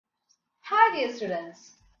Hi dear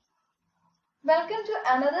students, welcome to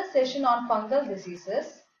another session on fungal diseases.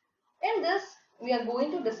 In this, we are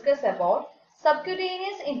going to discuss about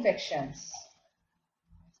subcutaneous infections.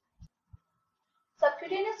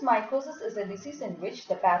 Subcutaneous mycosis is a disease in which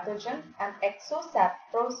the pathogen and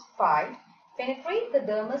exosaprosphyte penetrate the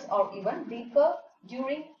dermis or even deeper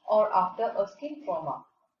during or after a skin trauma.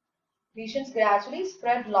 Lesions gradually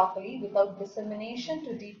spread locally without dissemination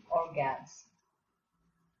to deep organs.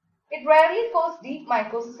 It rarely causes deep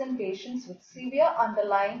mycosis in patients with severe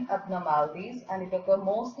underlying abnormalities, and it occurs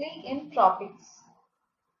mostly in tropics.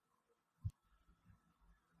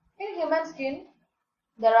 In human skin,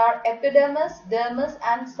 there are epidermis, dermis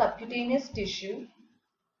and subcutaneous tissue.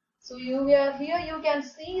 So here you can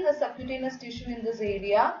see the subcutaneous tissue in this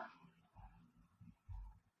area.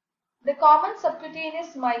 The common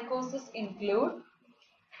subcutaneous mycosis include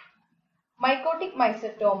mycotic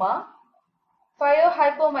mycetoma,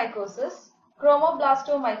 pyohypomycosis,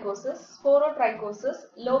 chromoblastomycosis, sporotrichosis,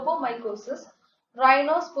 lobomycosis,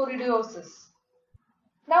 rhinosporidiosis.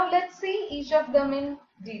 Now let's see each of them in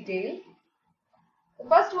detail. The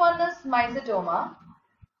first one is mycetoma.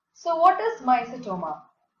 So what is mycetoma?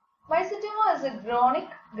 Mycetoma is a chronic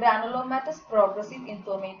granulomatous progressive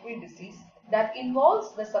inflammatory disease that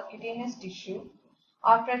involves the subcutaneous tissue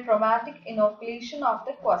after a traumatic inoculation of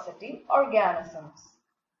the causative organisms.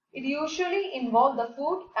 It usually involves the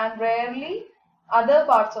foot and rarely other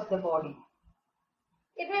parts of the body.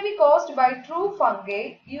 It may be caused by true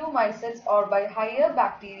fungi, eumycetes, or by higher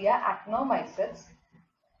bacteria, actinomycetes,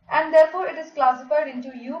 and therefore it is classified into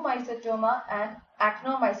eumycetoma and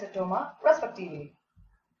actinomycetoma respectively.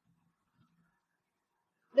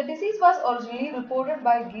 The disease was originally reported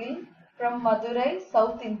by Gill from Madurai,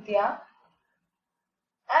 South India,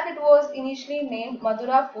 and it was initially named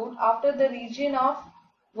Madura foot after the region of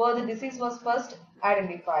where the disease was first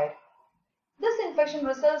identified. This infection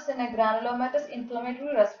results in a granulomatous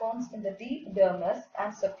inflammatory response in the deep dermis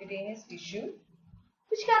and subcutaneous tissue,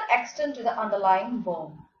 which can extend to the underlying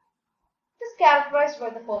bone. It is characterized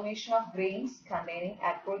by the formation of grains containing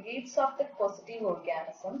aggregates of the causative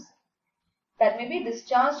organisms that may be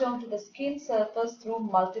discharged onto the skin surface through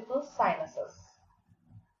multiple sinuses.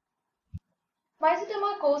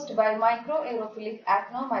 Mycetoma caused by microaerophilic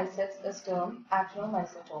actinomycetes is termed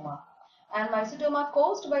actinomycetoma, and mycetoma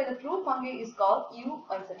caused by the true fungi is called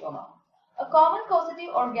eumycetoma. A common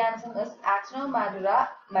causative organism is Actinomadura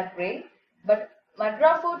madrae, but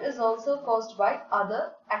Madura foot is also caused by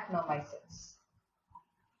other actinomycetes.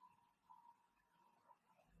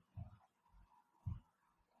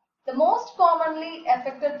 The most commonly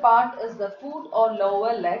affected part is the foot or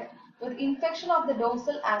lower leg, with infection of the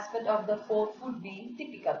dorsal aspect of the forefoot being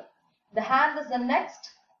typical. The hand is the next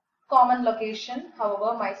common location.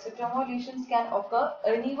 However, mycetoma lesions can occur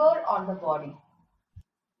anywhere on the body.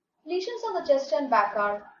 Lesions on the chest and back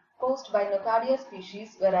are caused by Nocardia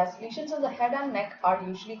species, whereas lesions on the head and neck are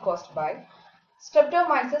usually caused by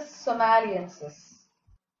Streptomyces somaliensis.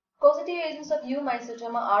 Causative agents of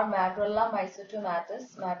eumycetoma are Magrella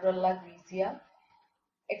mycetomatis, Magrella grigia,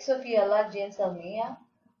 Exophiella jansalmia,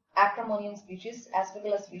 Acremonium species,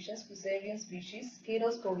 Aspergillus species, Fusarium species,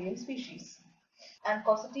 Chaetosporium species. And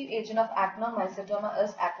causative agent of actinomycetoma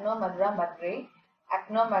is Actinomadura madrae,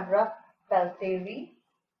 Actinomadura pelteri,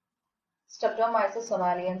 Streptomyces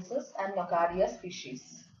somaliensis, and Nocardia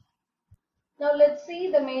species. Now let's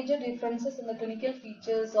see the major differences in the clinical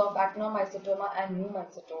features of actinomycetoma and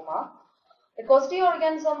eumycetoma. The causative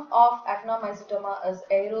organism of actinomycetoma is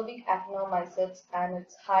aerobic actinomycetes, and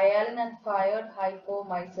it's hyaline and fired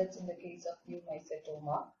hypomycetes in the case of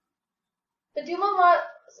eumycetoma. The tumor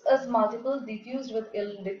is multiple, diffused with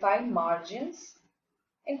ill-defined margins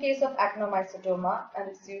in case of actinomycetoma, and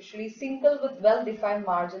it's usually single with well-defined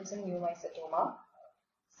margins in eumycetoma.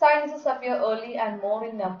 Sinuses appear early and more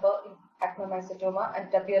in number in actinomycetoma,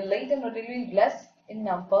 and appear late and relatively less in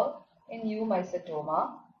number in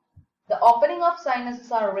eumycetoma. The opening of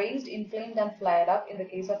sinuses are raised, inflamed and flared up in the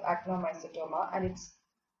case of actinomycetoma, and it's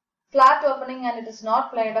flat opening and it is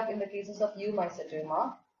not flared up in the cases of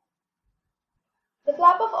eumycetoma. The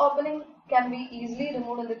flap of opening can be easily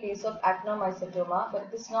removed in the case of actinomycetoma, but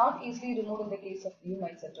it is not easily removed in the case of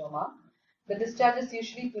eumycetoma. The discharge is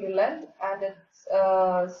usually purulent and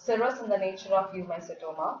it's serous in the nature of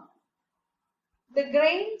eumycetoma. The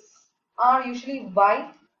grains are usually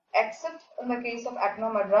white, except in the case of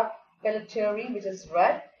Actinomadura pelteri, which is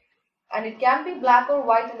red, and it can be black or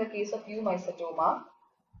white in the case of eumycetoma.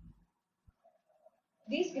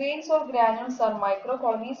 These grains or granules are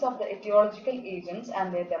microcolonies of the etiological agents,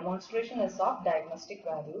 and their demonstration is of diagnostic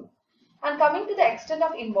value. And coming to the extent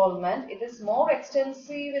of involvement, it is more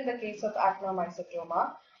extensive in the case of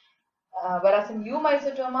actinomycetoma, whereas in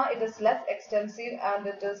eumycetoma it is less extensive and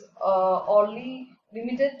it is only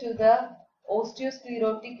limited to the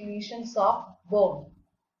osteosclerotic lesions of bone.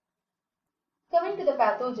 Coming to the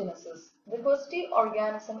pathogenesis, the positive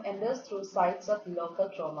organism enters through sites of local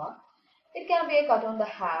trauma. It can be a cut on the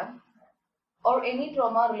hand or any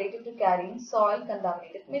trauma related to carrying soil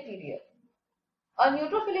contaminated material. A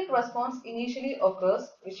neutrophilic response initially occurs,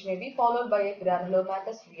 which may be followed by a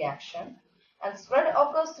granulomatous reaction, and spread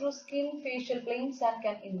occurs through skin, facial planes, and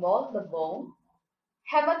can involve the bone.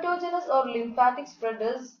 Hematogenous or lymphatic spread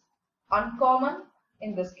is uncommon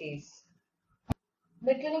in this case.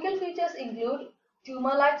 The clinical features include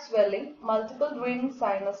tumor-like swelling, multiple draining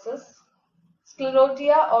sinuses,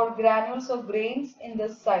 sclerotia or granules of grains in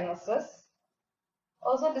the sinuses.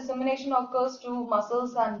 Also, dissemination occurs to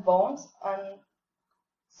muscles and bones, and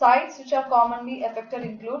sites which are commonly affected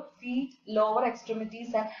include feet, lower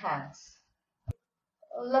extremities, and hands.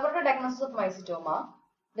 Laboratory diagnosis of mycetoma.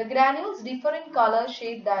 The granules differ in color,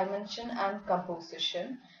 shape, dimension, and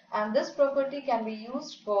composition, and this property can be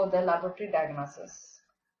used for the laboratory diagnosis.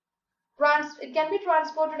 It can be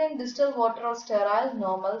transported in distilled water or sterile,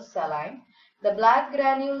 normal saline. The black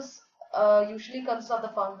granules usually consist of the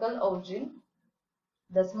fungal origin.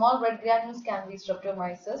 The small red granules can be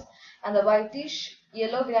streptomyces, and the whitish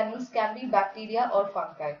yellow granules can be bacteria or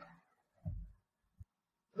fungi.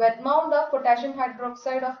 Wet mount of potassium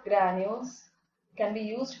hydroxide of granules can be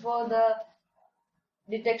used for the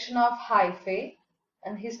detection of hyphae,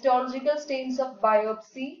 and histological stains of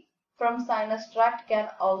biopsy from sinus tract can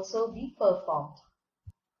also be performed.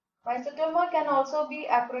 Mycetoma can also be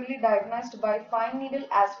accurately diagnosed by fine needle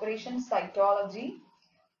aspiration cytology,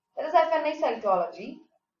 that is FNA cytology,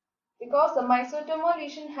 because the mycetoma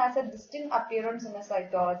lesion has a distinct appearance in a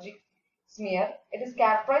cytologic smear. It is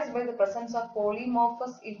characterized by the presence of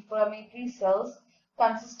polymorphous inflammatory cells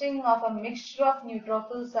consisting of a mixture of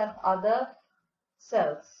neutrophils and other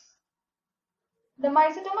cells. The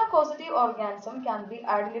mycetoma causative organism can be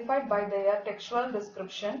identified by their textural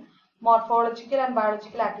description, morphological and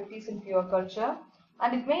biological activities in pure culture,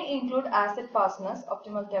 and it may include acid fastness,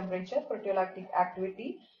 optimal temperature, proteolactic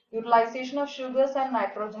activity, utilization of sugars and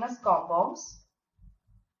nitrogenous compounds.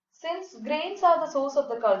 Since grains are the source of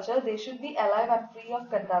the culture, they should be alive and free of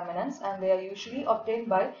contaminants, and they are usually obtained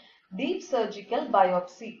by deep surgical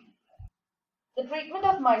biopsy. The treatment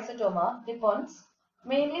of mycetoma depends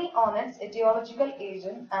mainly on its etiological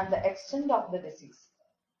agent and the extent of the disease.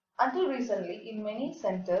 Until recently, in many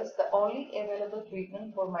centers, the only available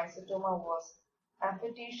treatment for mycetoma was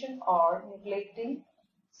amputation or mutilating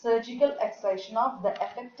surgical excision of the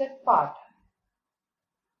affected part.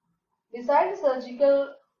 Besides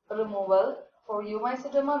surgical removal, for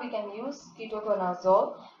eumycetoma we can use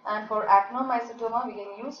ketoconazole, and for actinomycetoma we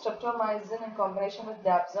can use streptomycin in combination with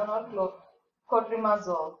dapsone or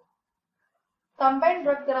cotrimazole. Combined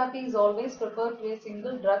drug therapy is always preferred to a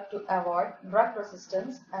single drug to avoid drug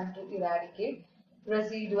resistance and to eradicate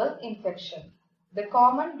residual infection. The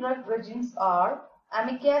common drug regimens are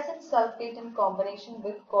amikacin sulfate in combination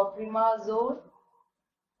with cotrimazole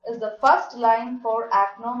is the first line for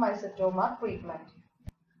actinomycetoma treatment.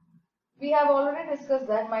 We have already discussed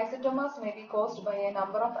that mycetomas may be caused by a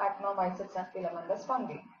number of actinomycetes and filamentous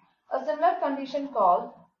fungi. A similar condition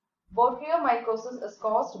called Mycoses is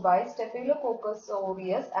caused by Staphylococcus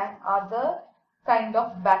aureus and other kind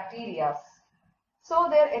of bacteria. So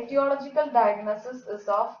their etiological diagnosis is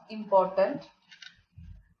of importance.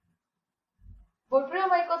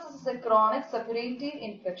 Mycoses is a chronic suppurative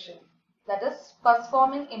infection, that is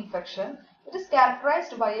pus-forming infection. It is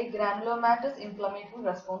characterized by a granulomatous inflammatory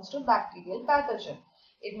response to bacterial pathogen.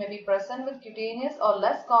 It may be present with cutaneous or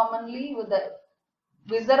less commonly with the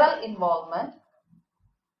visceral involvement,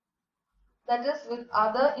 that is with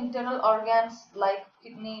other internal organs like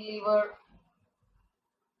kidney, liver.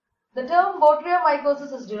 The term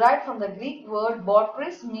Mycoses is derived from the Greek word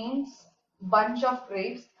botrytis, means bunch of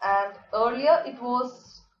grapes, and earlier it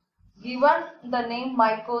was given the name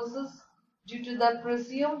mycosis due to the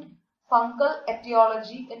presumed fungal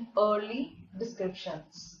etiology in early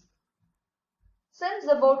descriptions. Since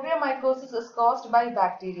the mycosis is caused by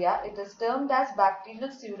bacteria, it is termed as bacterial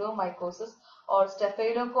pseudomycosis or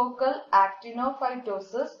staphylococcal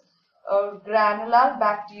actinophytosis or granular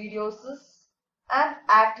bacteriosis and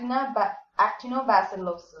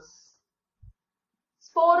actinobacillosis.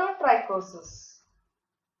 Sporotrichosis.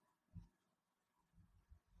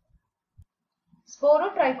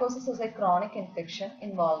 Sporotrichosis is a chronic infection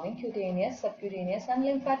involving cutaneous, subcutaneous and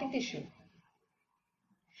lymphatic tissue.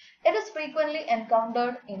 It is frequently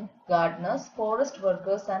encountered in gardeners, forest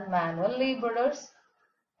workers and manual laborers,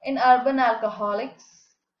 in urban alcoholics,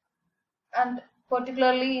 and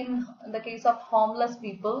particularly in the case of homeless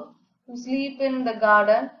people who sleep in the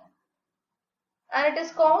garden, and it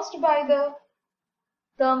is caused by the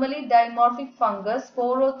thermally dimorphic fungus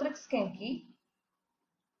Sporothrix skinki.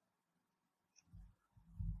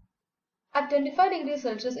 At 25 degrees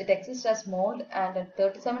Celsius it exists as mold, and at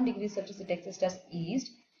 37 degrees Celsius it exists as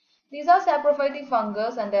yeast. These are saprophytic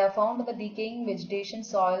fungus and they are found in the decaying vegetation,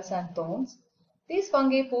 soils and thorns. These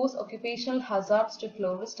fungi pose occupational hazards to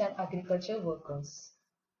florists and agriculture workers.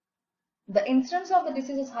 The incidence of the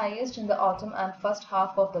disease is highest in the autumn and first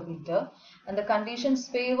half of the winter, and the conditions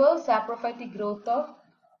favor saprophytic growth of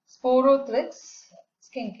Sporothrix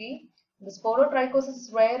skinki. The sporotrichosis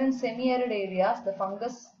is rare in semi-arid areas. The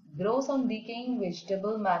fungus grows on decaying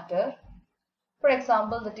vegetable matter, for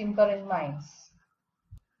example, the timber in mines.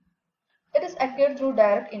 It is acquired through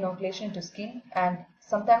direct inoculation to skin and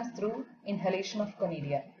sometimes through inhalation of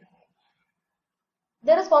conidia.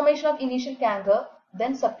 There is formation of initial canker,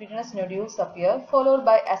 then subcutaneous nodules appear, followed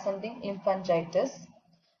by ascending lymphangitis.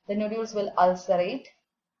 The nodules will ulcerate.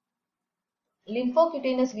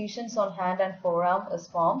 Lymphocutaneous lesions on hand and forearm is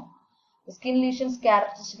formed. The skin lesions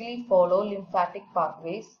characteristically follow lymphatic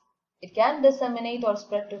pathways. It can disseminate or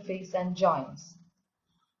spread to face and joints.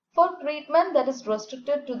 For treatment that is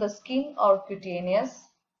restricted to the skin or cutaneous,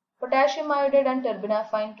 potassium iodide and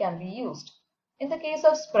terbinafine can be used. In the case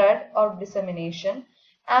of spread or dissemination,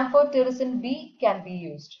 amphotericin B can be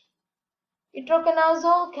used.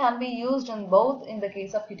 Itraconazole can be used in both in the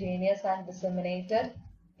case of cutaneous and disseminated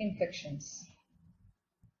infections.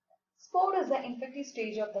 Spore is the infective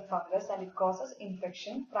stage of the fungus and it causes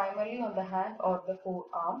infection primarily on the hand or the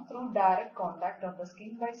forearm through direct contact of the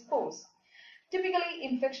skin by spores. Typically,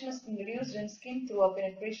 infection is introduced in skin through a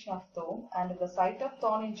penetration of thorn, and at the site of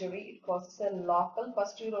thorn injury, it causes a local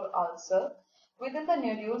pustule or ulcer within the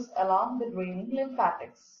nodules along the draining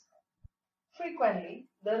lymphatics. Frequently,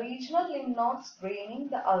 the regional lymph nodes draining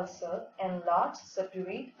the ulcer enlarge,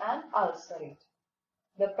 suppurate, and ulcerate.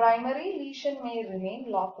 The primary lesion may remain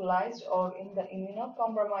localized or in the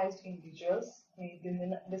immunocompromised individuals may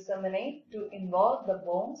disseminate to involve the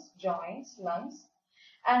bones, joints, lungs,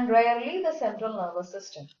 and rarely the central nervous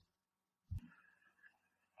system.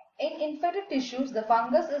 In infected tissues, the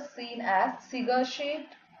fungus is seen as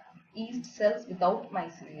cigar-shaped yeast cells without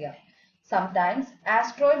mycelia. Sometimes,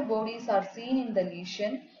 asteroid bodies are seen in the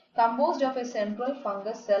lesion composed of a central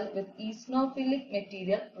fungus cell with eosinophilic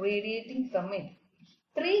material radiating from it.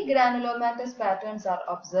 3 granulomatous patterns are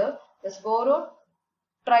observed: the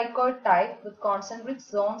sporotrichoid type with concentric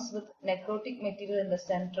zones with necrotic material in the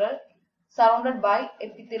center, surrounded by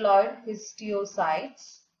epithelioid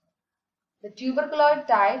histiocytes. The tuberculoid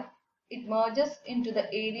type, it merges into the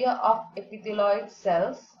area of epithelioid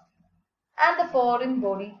cells, and the foreign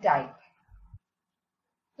body type.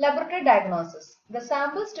 Laboratory diagnosis. The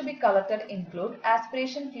samples to be collected include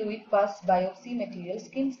aspiration fluid, pus, biopsy material,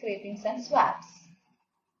 skin scrapings and swabs.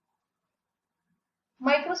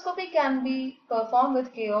 Microscopy can be performed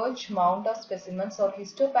with KOH mount of specimens, or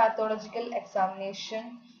histopathological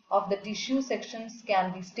examination of the tissue sections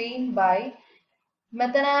can be stained by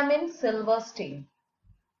methenamine silver stain.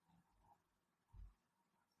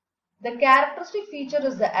 The characteristic feature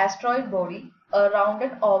is the asteroid body, a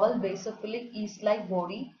rounded oval basophilic yeast-like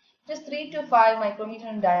body, just 3 to 5 micrometer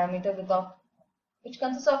in diameter, which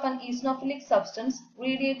consists of an eosinophilic substance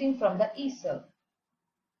radiating from the yeast cell.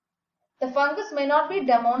 The fungus may not be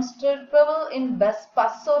demonstrable in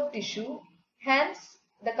pus or tissue, hence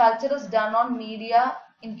the culture is done on media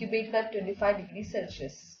incubated at 25 degrees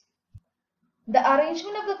Celsius. The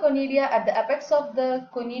arrangement of the conidia at the apex of the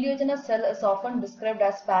conidiogenous cell is often described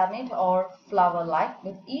as parnate or flower-like,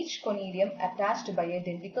 with each conidium attached by a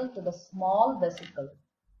denticle to the small vesicle.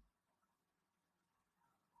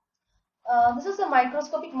 This is a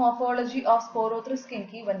microscopic morphology of Sporothrix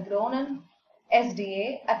skinki when grown in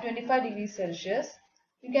SDA at 25 degrees Celsius.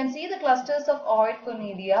 You can see the clusters of oid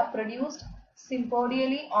conidia produced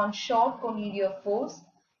sympodially on short conidiophores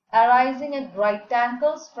arising at right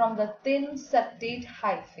angles from the thin septate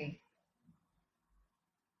hyphae.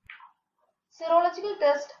 Serological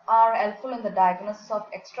tests are helpful in the diagnosis of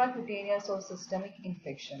extracutaneous or systemic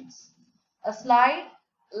infections. A slide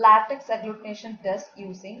latex agglutination test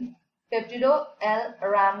using peptido L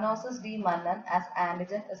rhamnosus D mannan as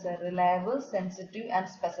antigen is a reliable, sensitive and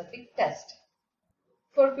specific test.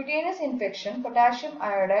 For cutaneous infection, potassium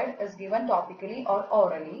iodide is given topically or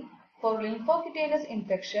orally. For lymphocutaneous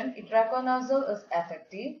infection, itraconazole is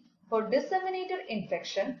effective. For disseminated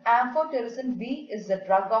infection, amphotericin B is the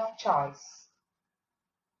drug of choice.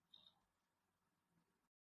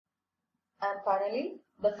 And finally,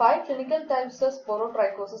 the 5 clinical types of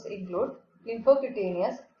sporotrichosis include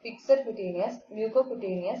lymphocutaneous, fixed cutaneous,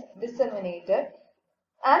 mucocutaneous, disseminated,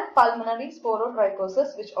 and pulmonary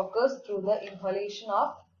sporotrichosis, which occurs through the inhalation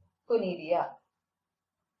of conidia.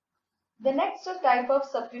 The next type of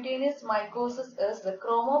subcutaneous mycosis is the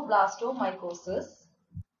chromoblastomycosis.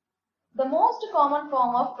 The most common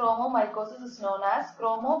form of chromomycosis is known as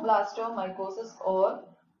chromoblastomycosis or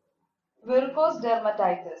verrucous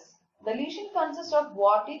dermatitis. The lesion consists of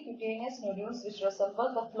warty cutaneous nodules which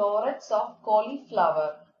resemble the florets of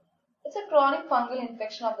cauliflower. It's a chronic fungal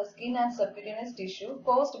infection of the skin and subcutaneous tissue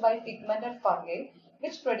caused by pigmented fungi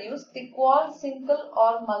which produce thick-walled single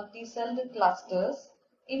or multi-celled clusters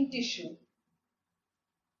in tissue.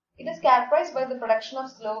 It is characterized by the production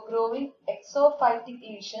of slow-growing exophytic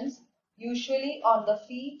lesions, usually on the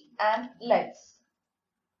feet and legs.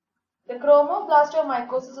 The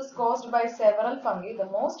chromoblastomycosis is caused by several fungi. The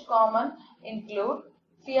most common include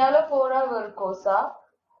Phyalophora verrucosa,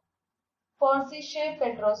 Fonsecae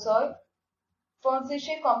petrosoi,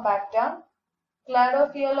 Fonsecae compacta,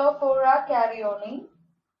 Cladophyalophora carioni,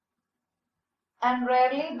 and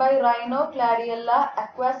rarely by Rhinocladiella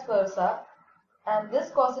aquaspersa. And this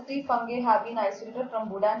causative fungi have been isolated from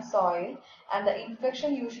wood and soil, and the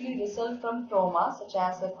infection usually results from trauma such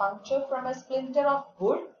as a puncture from a splinter of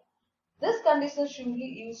wood. This condition is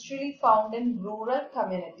usually found in rural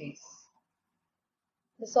communities.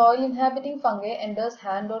 The soil inhabiting fungi enters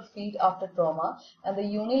hand or feet after trauma, and the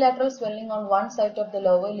unilateral swelling on one side of the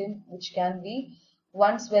lower limb, which can be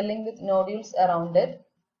one swelling with nodules around it,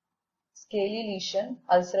 scaly lesion,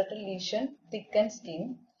 ulcerated lesion, thickened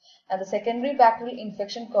skin, and the secondary bacterial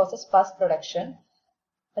infection causes pus production.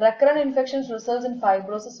 Recurrent infections results in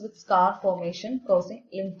fibrosis with scar formation causing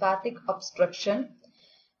lymphatic obstruction,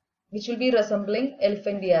 which will be resembling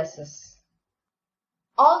elephantiasis.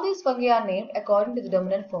 All these fungi are named according to the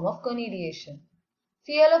dominant form of conidiation.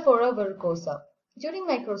 Phyalophora verrucosa. During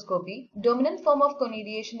microscopy, dominant form of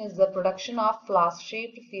conidiation is the production of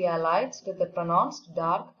flask-shaped phyalides with a pronounced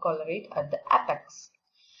dark colorate at the apex.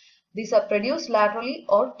 These are produced laterally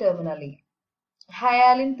or terminally.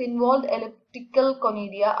 Hyaline thin-walled elliptical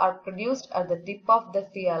conidia are produced at the tip of the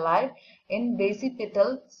phyalide in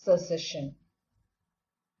basipetal succession.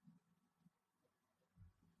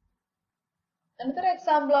 Another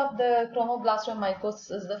example of the chromoblastomycosis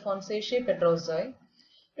is the Fonsecae petrosoi.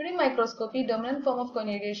 During microscopy, dominant form of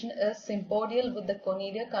conidiation is sympodial with the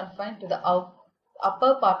conidia confined to the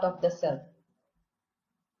upper part of the cell.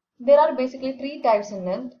 There are basically 3 types in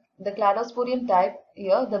it. The cladosporium type,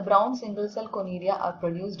 here the brown single cell conidia are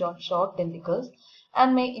produced on short denticles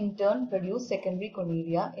and may in turn produce secondary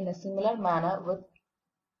conidia in a similar manner with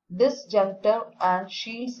disjunctive and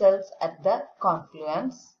shield cells at the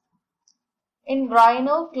confluence. In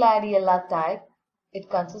Rhinocladiella type, it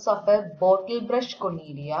consists of a bottle brush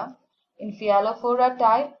conidia. In Phyalophora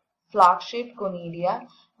type, flask-shaped conidia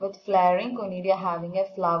with flaring conidia having a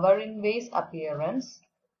flower-in vase appearance.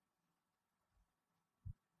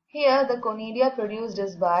 Here, the conidia produced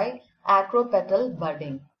is by acropetal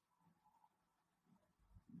budding.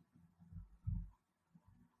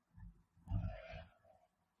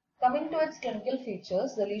 Coming to its clinical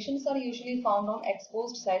features, the lesions are usually found on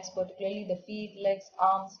exposed sites, particularly the feet, legs,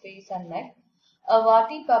 arms, face, and neck. A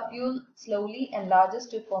warty papule slowly enlarges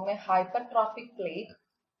to form a hypertrophic plaque.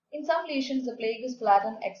 In some lesions, the plaque is flat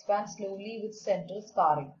and expands slowly with central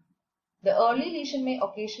scarring. The early lesion may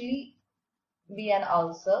occasionally be an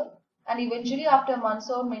ulcer, and eventually after months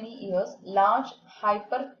or many years, large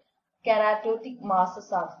hyperkeratotic masses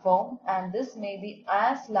are formed, and this may be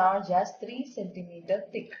as large as 3 cm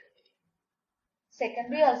thick.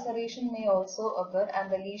 Secondary ulceration may also occur, and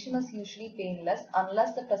the lesion is usually painless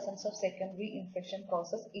unless the presence of secondary infection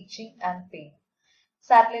causes itching and pain.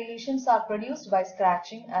 Satellite lesions are produced by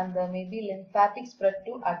scratching, and there may be lymphatic spread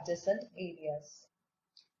to adjacent areas.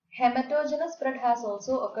 Hematogenous spread has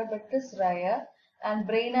also occurred, but it is rare, and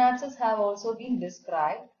brain abscess have also been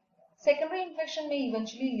described. Secondary infection may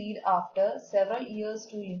eventually lead after several years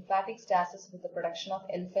to lymphatic stasis with the production of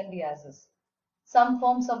elephantiasis. Some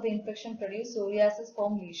forms of the infection produce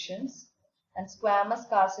psoriasis-form lesions, and squamous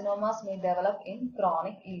carcinomas may develop in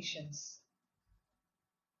chronic lesions.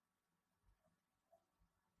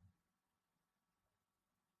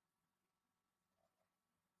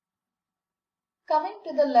 Coming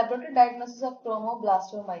to the laboratory diagnosis of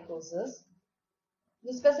chromoblastomycosis,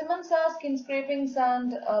 the specimens are skin scrapings,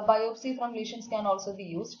 and biopsy from lesions can also be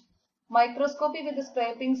used. Microscopy with the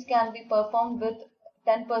scrapings can be performed with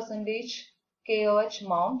 10% KOH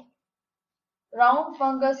mount. Round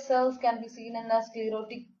fungus cells can be seen in a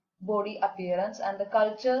sclerotic body appearance, and the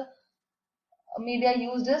culture media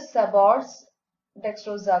used is Sabors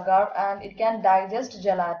dextrozagar, and it can digest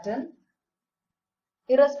gelatin.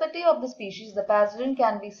 Irrespective of the species, the pathogen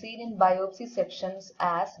can be seen in biopsy sections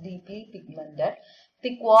as deeply pigmented,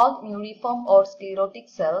 thick-walled, neuriform or sclerotic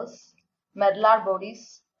cells, medullary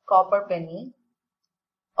bodies, copper penny.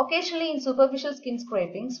 Occasionally, in superficial skin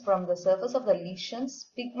scrapings from the surface of the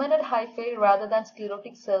lesions, pigmented hyphae rather than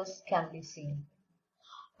sclerotic cells can be seen.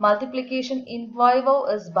 Multiplication in vivo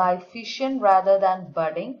is by fission rather than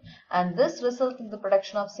budding, and this results in the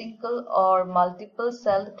production of single or multiple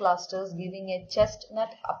celled clusters, giving a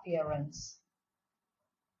chestnut appearance.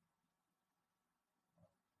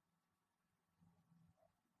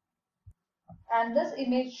 And this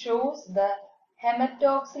image shows the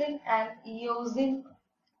hematoxylin and eosin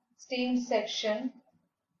stained section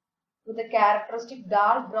with the characteristic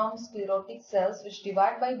dark brown sclerotic cells which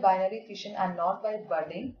divide by binary fission and not by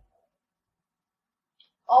budding.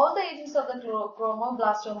 All the agents of the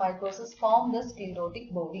chromoblastomycosis form the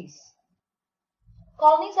sclerotic bodies.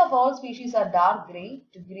 Colonies of all species are dark grey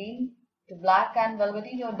to green to black and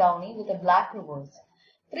velvety or downy with a black reverse.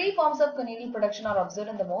 3 forms of conidial production are observed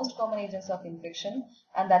in the most common agents of infection,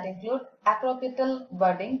 and that include acropetal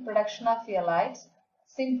budding, production of phyllites,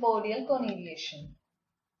 sympodial conidiation.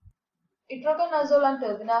 Itraconazole and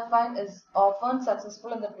terbinafine is often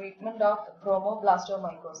successful in the treatment of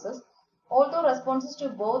chromoblastomycosis. Although responses to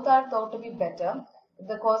both are thought to be better,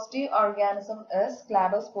 the causative organism is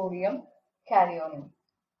Cladosporium carionum.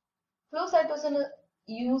 Flucytosine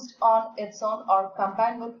used on its own or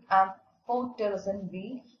combined with amphotericin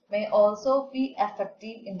B may also be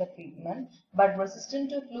effective in the treatment, but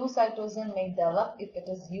resistance to flucytosine may develop if it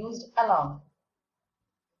is used alone.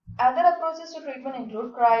 Other approaches to treatment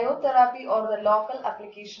include cryotherapy or the local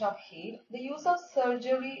application of heat. The use of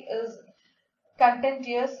surgery is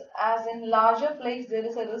contentious, as in larger plaques there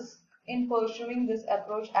is a risk in pursuing this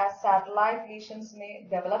approach as satellite lesions may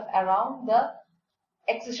develop around the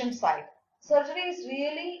excision site. Surgery is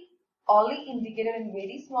really only indicated in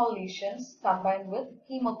very small lesions combined with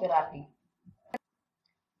chemotherapy.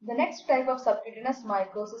 The next type of subcutaneous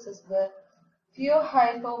mycosis is the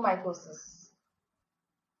pheohyphomycosis.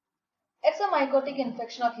 It's a mycotic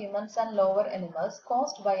infection of humans and lower animals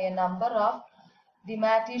caused by a number of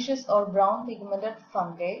dematicious or brown pigmented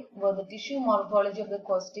fungi where the tissue morphology of the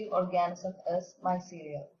causative organism is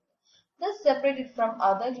mycelial. This separates it from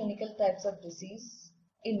other clinical types of disease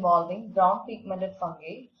involving brown pigmented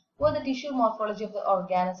fungi where the tissue morphology of the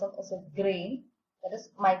organism is a grain, that is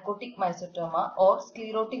mycotic mycetoma, or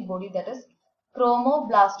sclerotic body, that is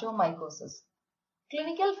chromoblastomycosis.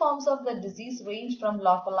 Clinical forms of the disease range from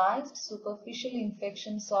localized superficial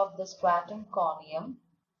infections of the stratum corneum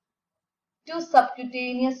to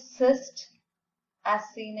subcutaneous cyst, as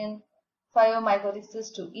seen in phaeomycotic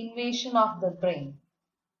cyst, to invasion of the brain.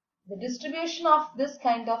 The distribution of this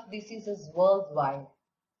kind of disease is worldwide.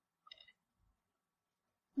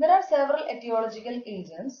 There are several etiological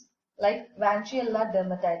agents like Vanchiella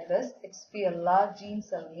dermatitis, Expiella,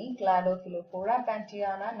 Gensalmi, Cladophilophora,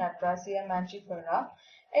 Pantiana, Natracia manchifera,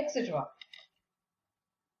 etc.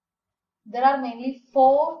 There are mainly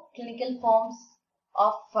 4 clinical forms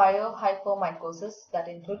of pheohyphomycosis that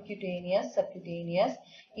include cutaneous, subcutaneous,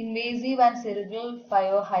 invasive and cerebral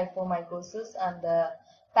pheohyphomycosis, and the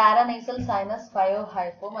paranasal sinus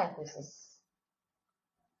pheohyphomycosis.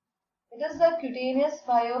 It is the cutaneous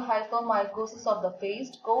pheohyphomycosis of the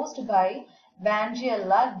face caused by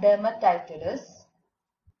Vanchiella dermatitis.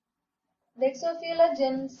 The Exophilia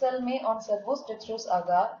gensalme on Servus dextrose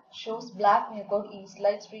agar shows black mucoid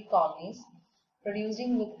yeast-like tree colonies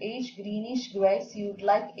producing with age greenish gray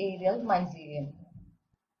suit-like aerial mycelium.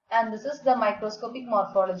 And this is the microscopic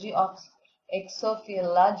morphology of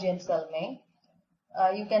Exophilia gensalme.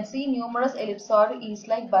 You can see numerous ellipsoid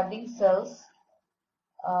yeast-like budding cells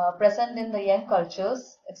present in the young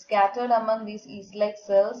cultures. It's scattered among these yeast-like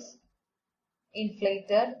cells,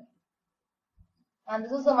 inflated. And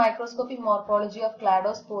this is the microscopic morphology of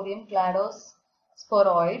Cladosporium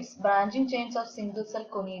cladosporoids, branching chains of single-cell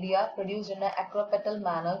conidia produced in an acropetal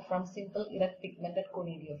manner from simple erect pigmented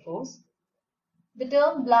conidiophores. The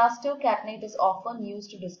term blastocatenate is often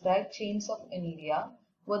used to describe chains of conidia,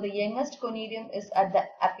 where the youngest conidium is at the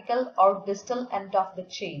apical or distal end of the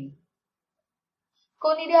chain.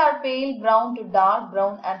 Conidia are pale brown to dark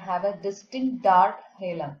brown and have a distinct dark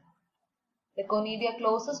hilum. The conidia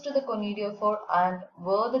closest to the conidiophore and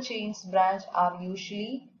where the chains branch are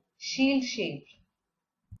usually shield-shaped.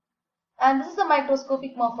 And this is the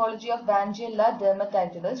microscopic morphology of Vangelia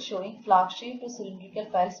dermatitis, showing flower-shaped cylindrical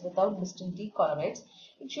piles without distinctive colorets,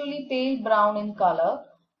 usually pale brown in color,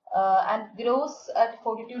 and grows at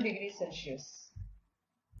 42 degrees Celsius.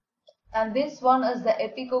 And this one is the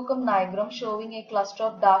Epicoccum nigrum, showing a cluster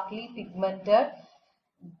of darkly pigmented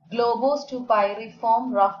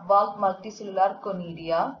globose-to-pyriform rough-valved multicellular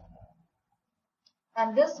conidia.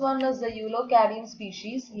 And this one is the Eulocadium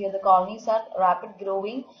species. Here the colonies are rapid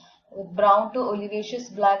growing with brown to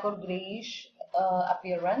olivaceous black or grayish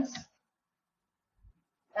appearance.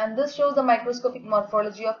 And this shows the microscopic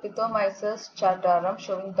morphology of Pithomyces chartarum,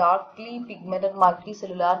 showing darkly pigmented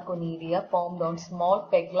multicellular conidia formed on small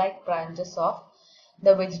peg-like branches of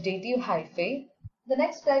the vegetative hyphae. The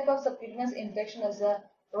next type of subcutaneous infection is a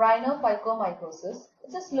rhinophycomycosis.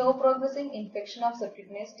 It's a slow progressing infection of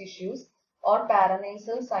subcutaneous tissues or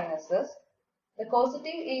paranasal sinuses. The causative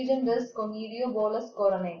agent is Conidiobolus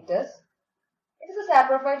coronatus. It is a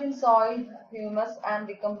saprophyte in soil, humus, and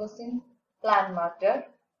decomposing plant matter.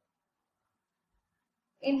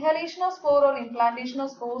 Inhalation of spore or implantation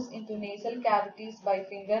of spores into nasal cavities by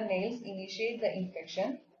fingernails initiate the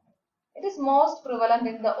infection. It is most prevalent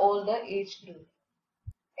in the older age group.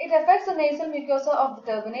 It affects the nasal mucosa of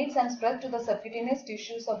the turbinates and spread to the subcutaneous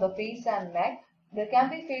tissues of the face and neck. There can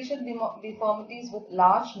be facial deformities with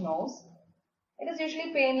large nose. It is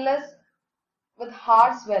usually painless with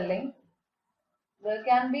hard swelling. There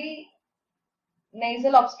can be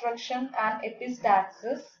nasal obstruction and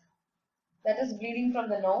epistaxis, that is bleeding from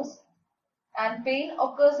the nose, and pain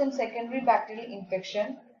occurs in secondary bacterial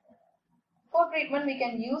infection. For treatment, we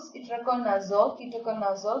can use itraconazole,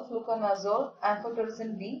 ketoconazole, fluconazole,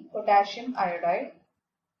 amphotericin B, potassium iodide.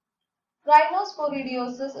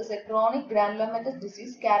 Rhinosporidiosis is a chronic granulomatous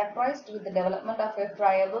disease characterized with the development of a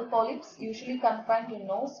friable polyps, usually confined to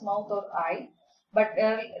nose, mouth, or eye, but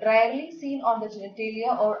rarely seen on the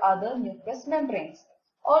genitalia or other mucous membranes.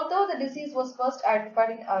 Although the disease was first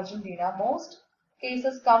identified in Argentina, most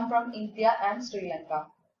cases come from India and Sri Lanka.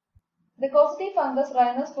 The causative fungus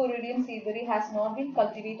Rhinosporidium seaberi has not been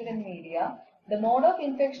cultivated in media. The mode of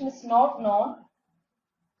infection is not known.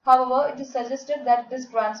 However, it is suggested that it is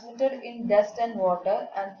transmitted in dust and water,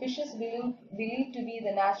 and fish is believed to be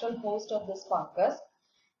the natural host of this fungus.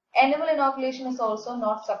 Animal inoculation is also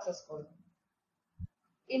not successful.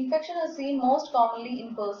 Infection is seen most commonly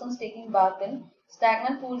in persons taking bath in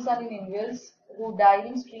stagnant pools and in individuals who dive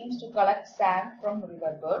in streams to collect sand from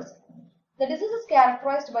riverbeds. The disease is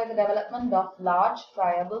characterized by the development of large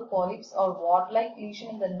friable polyps or wart-like lesion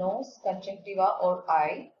in the nose, conjunctiva, or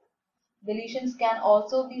eye. The lesions can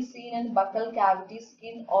also be seen in buccal cavity,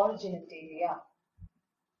 skin, or genitalia.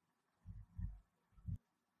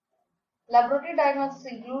 Laboratory diagnosis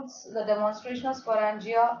includes the demonstration of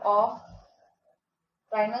sporangia of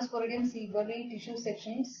Rhinosporidium seaberi tissue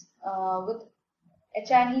sections with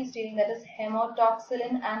H&E staining, that is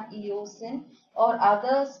hemotoxylin and eosin, or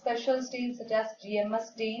other special stains such as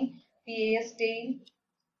GMS stain, PAS stain.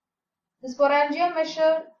 The sporangia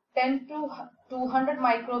measure 10 to 200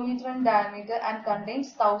 micrometer in diameter and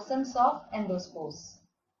contains thousands of endospores.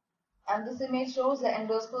 And this image shows the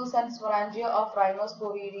endospores and sporangia of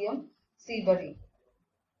Rhinosporidium seaberi.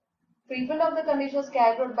 Treatment of the condition is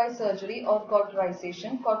carried out by surgery or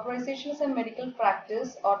cauterization. Cauterization is a medical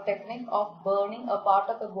practice or technique of burning a part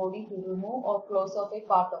of a body to remove or close off a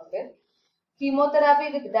part of it.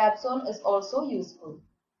 Chemotherapy with dapsone is also useful.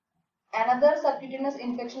 Another subcutaneous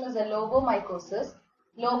infection is a lobomycosis.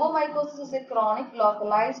 Lobomycosis is a chronic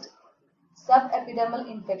localized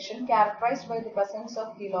subepidermal infection characterized by the presence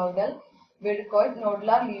of keloidal, verticoid,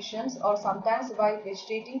 nodular lesions, or sometimes by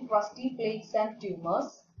vegetating crusty plaques and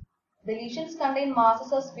tumors. The lesions contain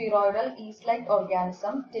masses of spheroidal yeast-like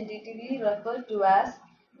organism, tentatively referred to as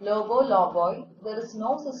loboloboi. There is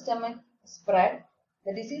no systemic spread.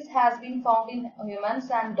 The disease has been found in humans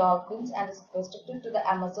and dolphins and is restricted to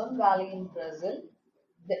the Amazon Valley in Brazil.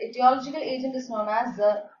 The etiological agent is known as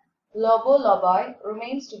the loboloboi,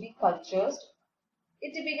 remains to be cultured.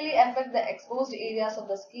 It typically affects the exposed areas of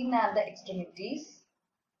the skin and the extremities.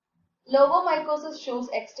 Lobomycosis shows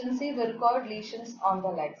extensive verticoid lesions on the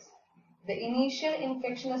legs. The initial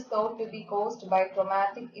infection is thought to be caused by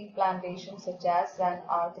traumatic implantation such as an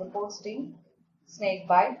arthropod sting,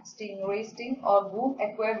 snakebite, stingray sting, or wound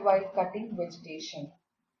acquired while cutting vegetation.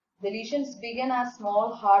 The lesions begin as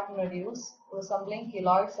small hard nodules resembling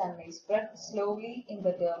keloids and may spread slowly in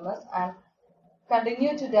the dermis and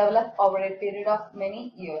continue to develop over a period of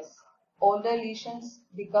many years. Older lesions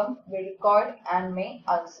become verticoid and may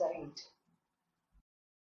ulcerate.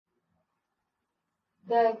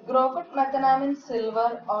 The methenamine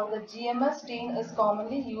silver or the GMS stain is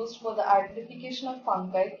commonly used for the identification of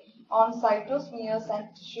fungi on cytosmears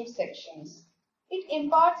and tissue sections. It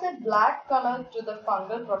imparts a black color to the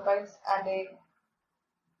fungal profiles and a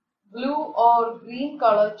blue or green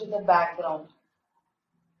color to the background.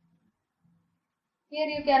 Here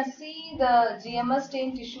you can see the GMS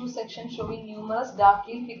stain tissue section showing numerous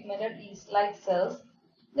darkly pigmented yeast-like cells.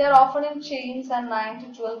 They are often in chains and 9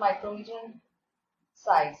 to 12 micrometer in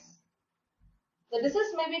size. The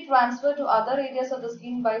disease may be transferred to other areas of the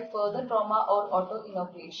skin by further trauma or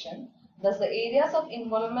auto-inoculation. Thus, the areas of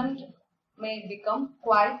involvement may become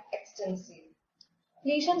quite extensive.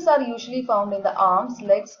 Lesions are usually found in the arms,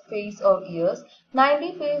 legs, face or ears.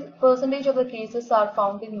 90% of the cases are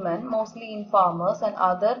found in men, mostly in farmers and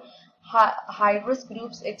other high-risk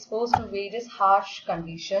groups exposed to various harsh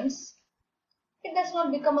conditions. It does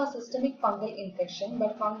not become a systemic fungal infection,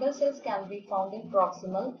 but fungal cells can be found in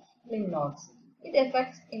proximal lymph nodes. It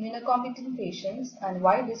affects immunocompetent patients, and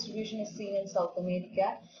wide distribution is seen in South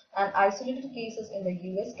America and isolated cases in the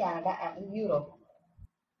US, Canada and in Europe.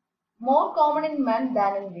 More common in men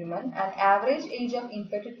than in women, and average age of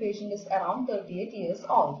infected patient is around 38 years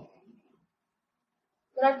old.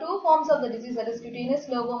 There are two forms of the disease, that is cutaneous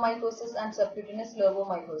lobomycosis and subcutaneous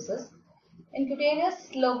lobomycosis. In cutaneous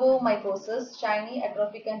lobomycosis, shiny,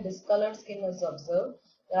 atrophic and discolored skin is observed.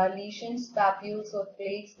 There are lesions, papules or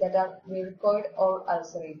plaques that are verrucoid or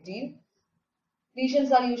ulcerative.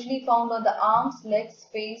 Lesions are usually found on the arms, legs,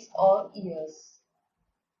 face or ears.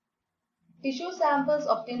 Tissue samples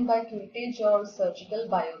obtained by curettage or surgical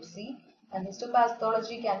biopsy and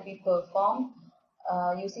histopathology can be performed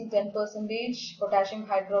using 10% potassium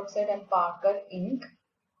hydroxide and Parker ink.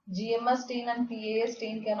 GMS stain and PAS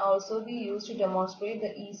stain can also be used to demonstrate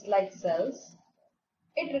the yeast-like cells.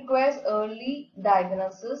 It requires early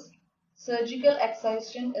diagnosis. Surgical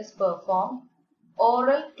excision is performed.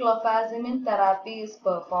 Oral clofazimine therapy is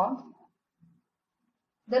performed.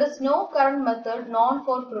 There is no current method known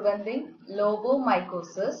for preventing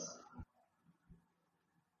lobomycosis.